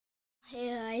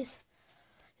guys.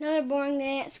 Another boring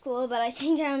day at school, but I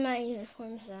changed out my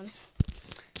uniform, so.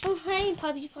 Oh, hey,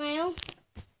 Puppy Pile.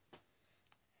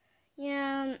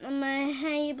 Yeah,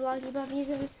 hey, Blocky Puppies,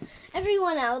 and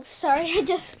everyone else. Sorry, I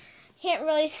just can't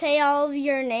really say all of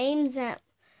your names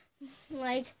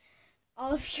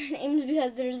all of your names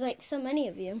because there's, so many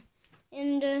of you.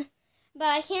 And, but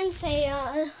I can say,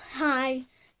 hi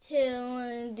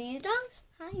to these dogs.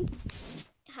 Hi.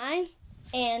 Hi.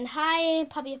 And hi,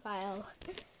 Puppy Pile.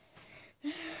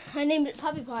 I named it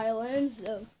Puppy Pile, and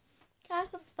so kind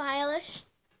of Pile-ish.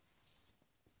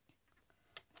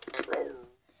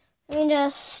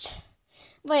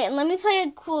 Let me play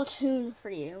a cool tune for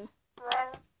you.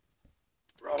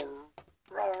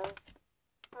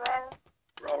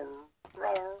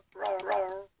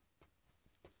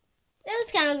 That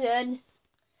was kind of good.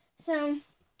 So,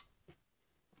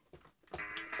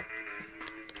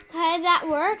 hey, that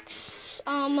works.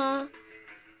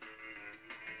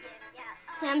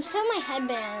 I'm still my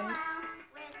headband.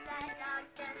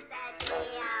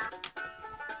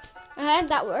 Okay,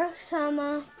 that works.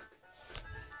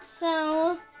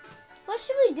 So, what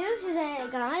should we do today,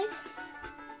 guys?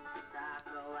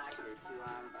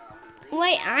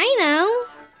 Wait, I know.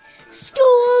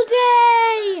 School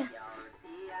day!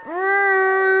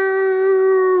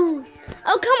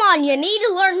 Oh, come on, you need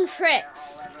to learn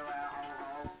tricks.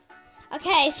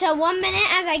 Okay, so 1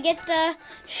 minute as I get the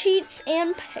sheets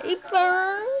and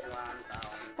papers.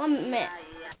 1 minute.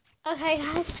 Okay,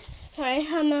 guys. Sorry,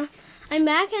 I'm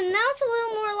back, and now it's a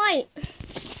little more light.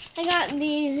 I got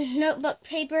these notebook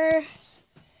papers,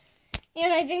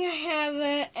 and I think I have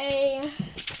a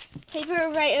paper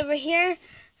right over here.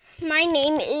 My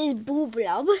name is Boo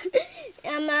Blob.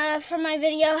 For my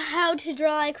video, how to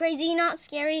draw a crazy, not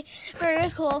scary, very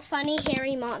cool, funny,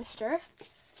 hairy monster.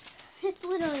 It's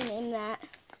literally named that.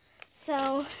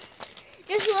 So,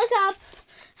 just look up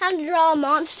how to draw a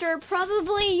monster.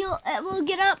 Probably it will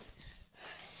get up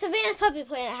Savannah Puppy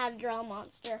Planet, how to draw a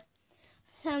monster.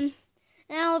 So,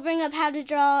 now I'll bring up how to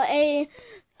draw a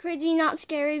crazy, not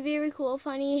scary, very cool,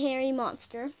 funny, hairy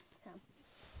monster. So,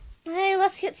 okay,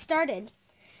 let's get started.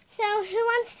 So, who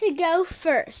wants to go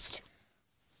first?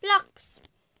 Blocks.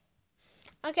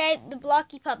 Okay, the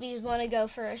Blocky Puppies want to go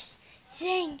first.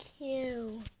 Thank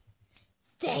you.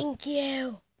 Thank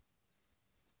you.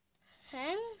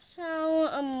 Okay, so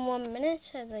 1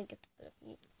 minute as I get the book,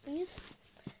 please.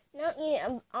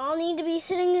 No, I'll need to be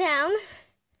sitting down.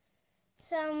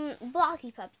 Some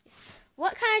Blocky Puppies.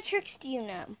 What kind of tricks do you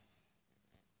know?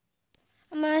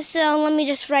 So let me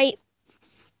just write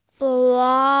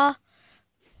Blocky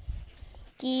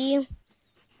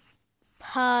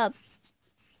Puppies.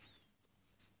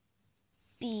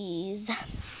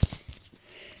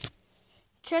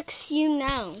 Tricks you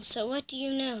know. So what do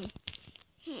you know?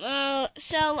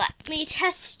 So let me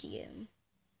test you.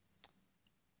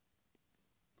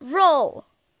 Roll.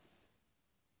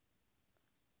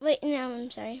 Wait, no, I'm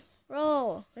sorry.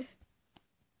 Roll.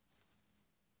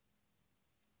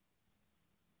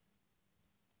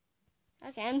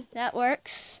 Okay, that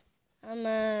works.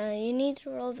 You need to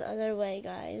roll the other way,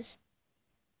 guys.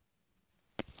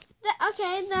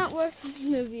 Okay, that works. Let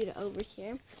me move you to over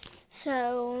here.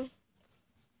 So,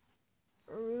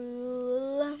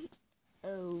 roll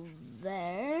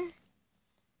over.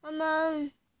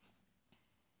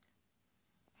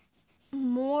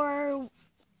 More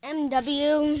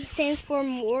MW stands for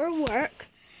more work,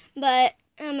 but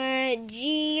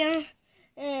G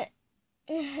and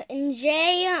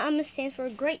J stands for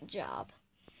great job,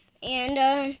 and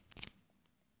L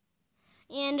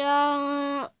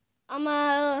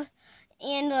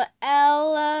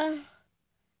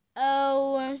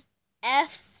O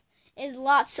F is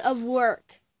lots of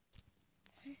work.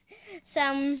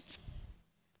 Some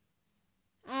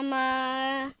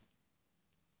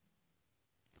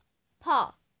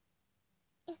paw.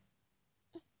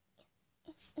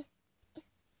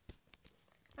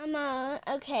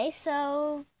 Okay,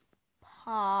 so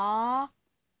paw.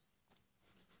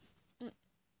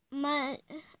 Might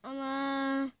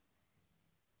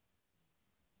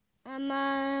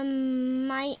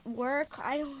work.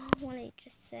 I don't know what I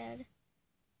just said.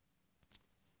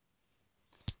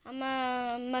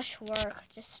 Much work.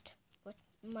 Just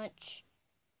much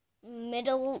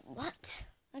middle. What?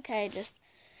 Okay, just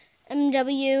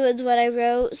MW is what I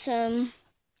wrote. So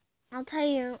I'll tell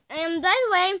you. And by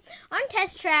the way, on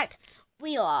test track,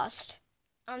 we lost.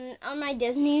 On my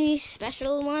Disney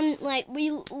special one, we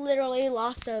literally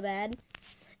lost so bad.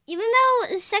 Even though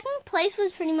second place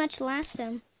was pretty much last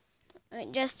time.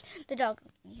 Just the dog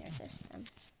hears this.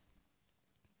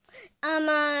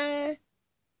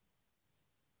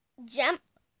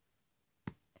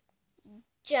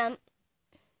 jump,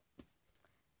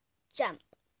 jump.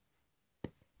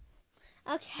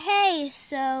 Okay,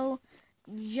 so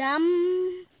jump.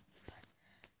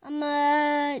 I'm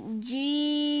a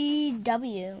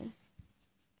GW.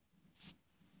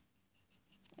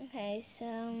 Okay, so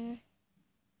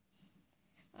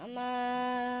I'm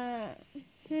a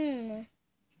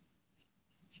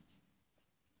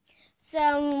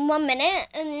So 1 minute,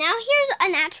 and now here's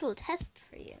an actual test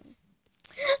for you.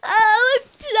 Oh, I'm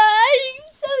dying! I'm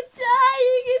so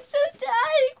dying! I'm so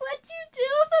dying! What do you do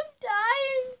if I'm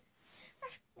dying?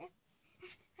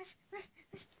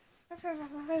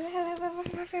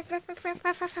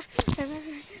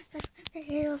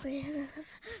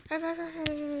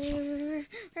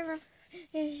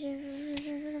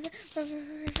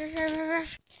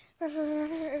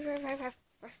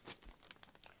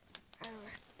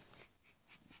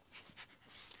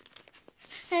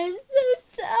 I'm so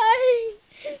dying!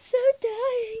 So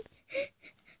dying!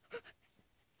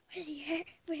 Where do you hurt?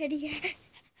 Where do you hurt?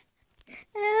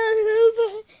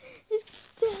 Oh,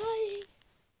 it's dying.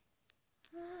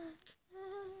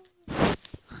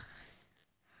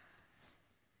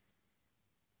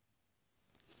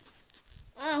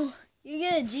 Oh, you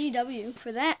get a GW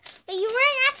for that. But you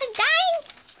weren't actually dying?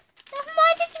 Then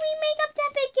why did we make up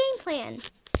that big game plan?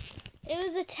 It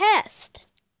was a test.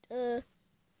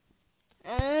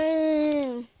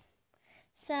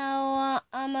 So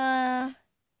I'm a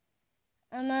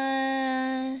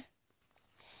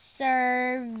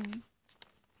service.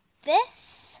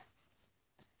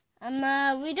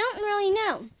 We don't really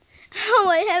know. Oh,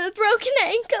 I have a broken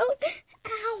ankle.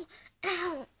 Ow,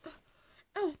 ow,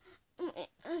 oh.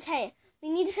 Okay, we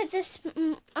need to put this.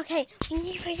 Okay, we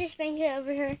need to put this blanket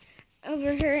over her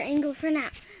ankle for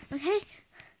now. Okay.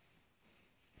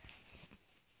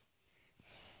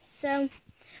 So,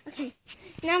 okay,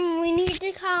 now we need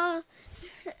to call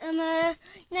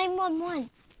 911.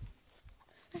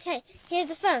 Okay, here's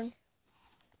the phone.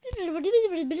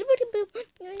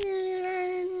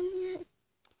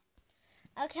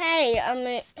 Okay,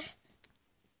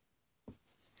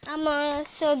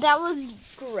 so that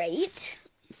was great.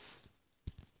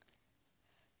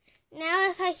 Now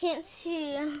if I can't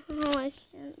see, oh, I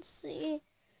can't see.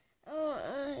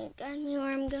 Oh, guide me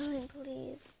where I'm going,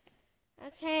 please.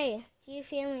 Okay, do you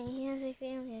feel me? Yes, I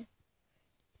feel you.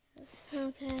 Yes,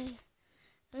 okay.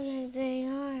 Okay, there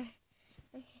you are.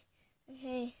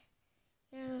 Okay.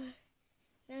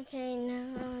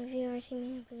 Now if you are seeing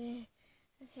me over there.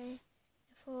 Okay.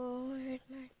 Forward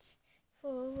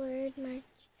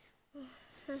march. Oh,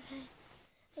 okay.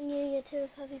 I need to get to the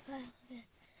puppy pile of it.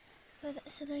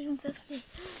 So they can fix me.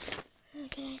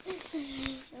 Okay.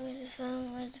 Where's the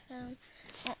phone?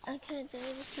 Okay,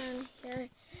 there's the phone here.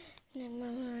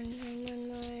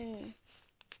 911.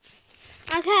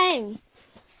 Okay.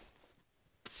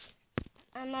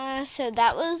 So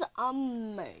that was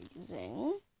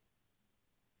amazing.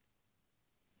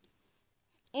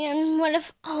 And what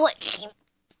if, I can't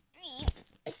breathe.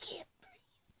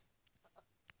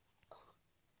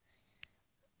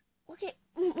 Okay,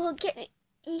 we'll get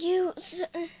you,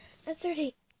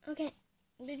 30. Okay.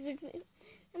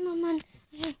 I'm on.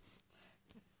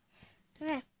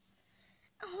 Okay.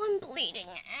 Oh, I'm bleeding.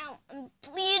 Ow, I'm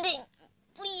bleeding.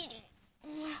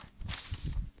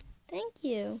 Thank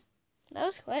you. That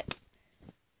was quick.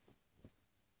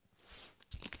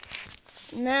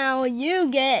 Now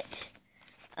you get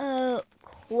a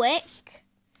quick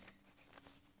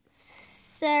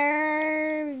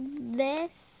service,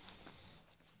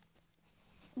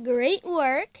 great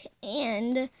work,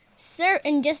 and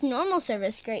just normal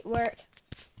service, great work.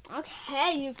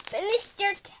 Okay, you finished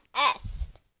your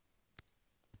test.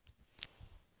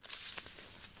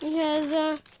 Because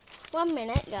 1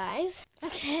 minute, guys.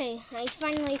 Okay, I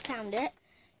finally found it.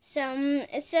 So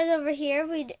it says over here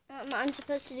I'm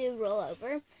supposed to do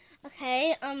rollover.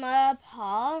 Okay,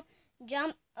 Paul,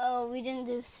 jump. Oh, we didn't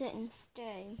do sit and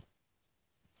stay.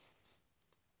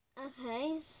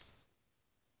 Okay,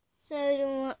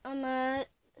 so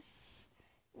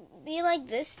be like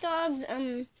this, dogs.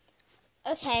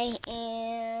 Okay,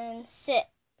 and sit.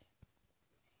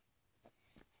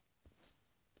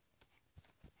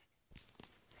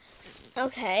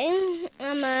 Okay,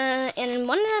 and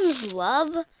one of them is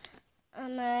love.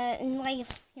 And like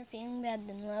if you're feeling bad,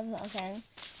 then love. Okay.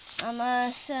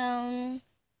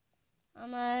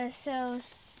 So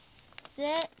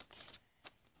sit,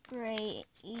 great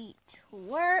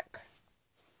work.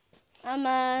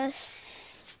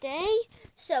 Stay.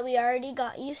 So we already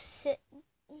got you sitting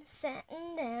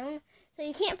down. So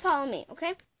you can't follow me,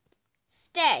 okay?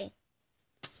 Stay.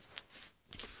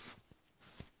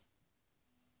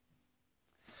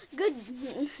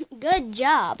 Good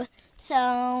job. So,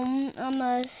 I'm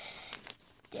gonna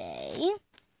stay.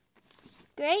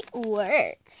 Great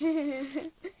work.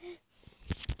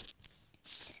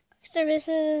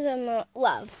 Services,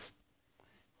 love.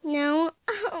 No,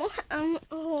 I'm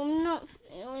not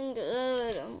feeling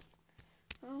good.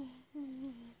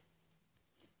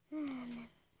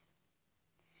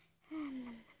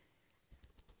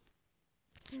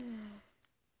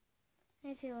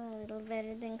 I feel a little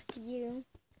better thanks to you.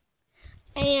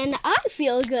 And I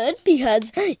feel good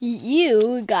because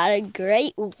you got a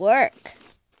great work.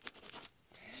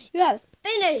 You have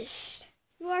finished.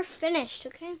 You are finished,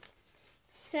 okay?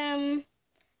 So, I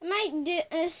might do,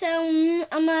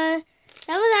 that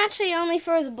was actually only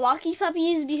for the blocky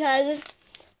puppies because,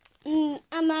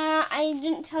 I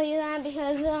didn't tell you that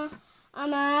because,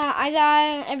 I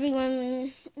thought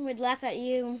everyone would laugh at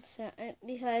you, so,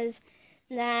 because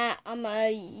that,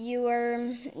 you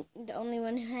were the only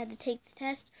one who had to take the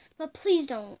test, but please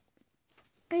don't.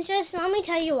 It's just, let me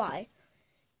tell you why.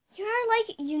 You're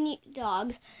like unique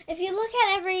dogs. If you look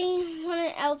at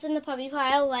everyone else in the puppy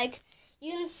pile, like,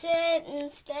 you can sit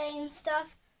and stay and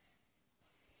stuff,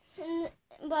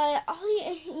 but all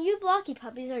you blocky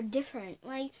puppies are different.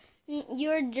 Like,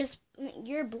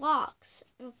 you're blocks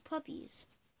of puppies.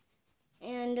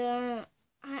 And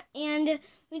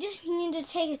we just need to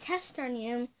take a test on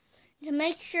you to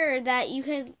make sure that you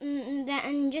could,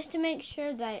 and just to make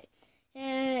sure that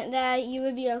you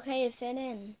would be okay to fit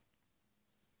in.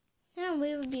 Yeah,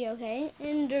 we would be okay.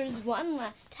 And there's one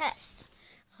last test.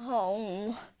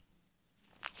 Oh.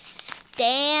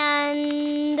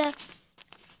 Stand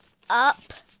up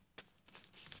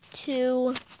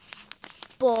to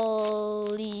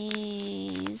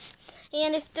bullies.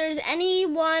 And if there's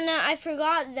anyone I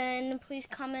forgot, then please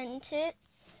comment it.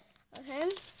 Okay?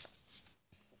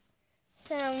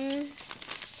 So,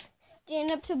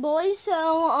 stand up to bullies. So,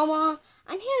 I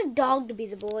need a dog to be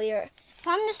the bully. Or if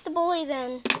I'm just the bully,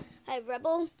 then hey,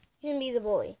 Rebel, you can be the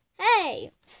bully.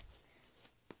 Hey!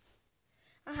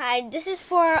 Hi, this is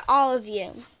for all of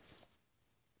you.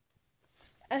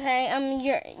 Okay,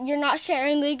 you're not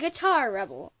sharing the guitar,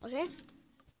 Rebel. Okay?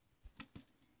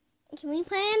 Can we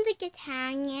play on the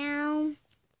guitar now?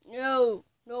 No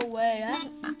way.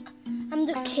 I'm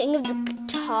the king of the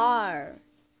guitar.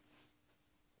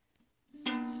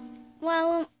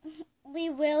 Well, we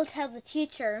will tell the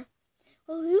teacher.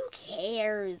 Well, who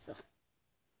cares?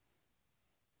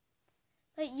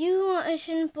 But you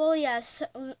shouldn't bully us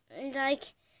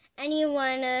like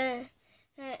anyone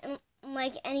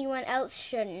else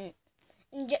shouldn't.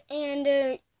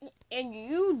 And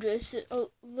you just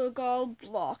look all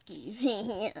blocky.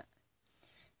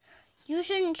 You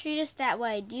shouldn't treat us that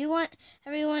way. Do you want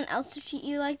everyone else to treat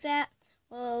you like that?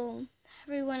 Well,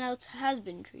 everyone else has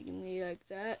been treating me like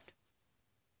that.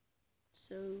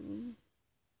 So,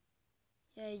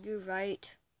 yeah, you're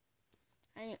right.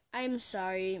 I'm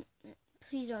sorry.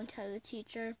 Please don't tell the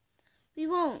teacher. We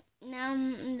won't. Now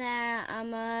that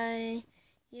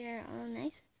you're all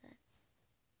nice with us.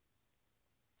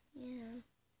 Yeah.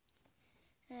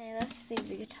 Hey, let's leave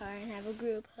the guitar and have a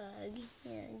group hug.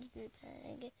 Yeah, group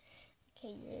hug.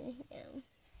 Okay, yeah.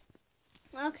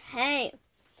 Okay.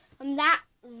 That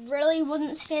really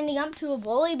wasn't standing up to a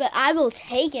bully, but I will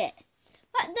take it.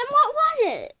 But then what was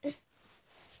it?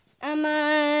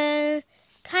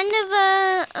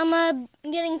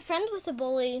 Getting friends with a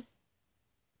bully.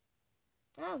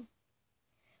 Oh.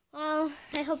 Well,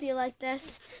 I hope you liked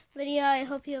this video. I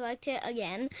hope you liked it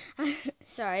again.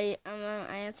 Sorry,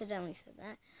 I accidentally said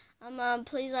that.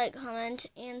 Please like, comment,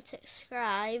 and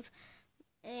subscribe,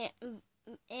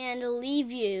 and leave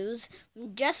views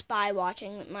just by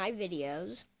watching my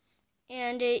videos.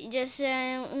 And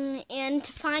and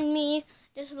to find me,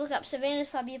 just look up Savannah's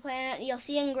Puppy Planet. You'll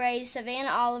see in gray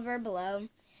Savannah Oliver below.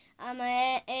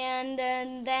 And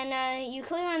then you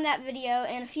click on that video,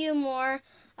 and a few more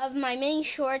of my mini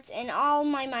shorts and all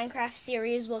my Minecraft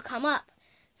series will come up.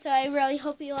 So I really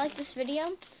hope you like this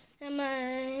video.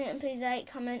 Please like,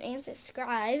 comment, and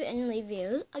subscribe, and leave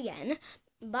views again.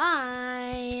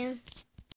 Bye.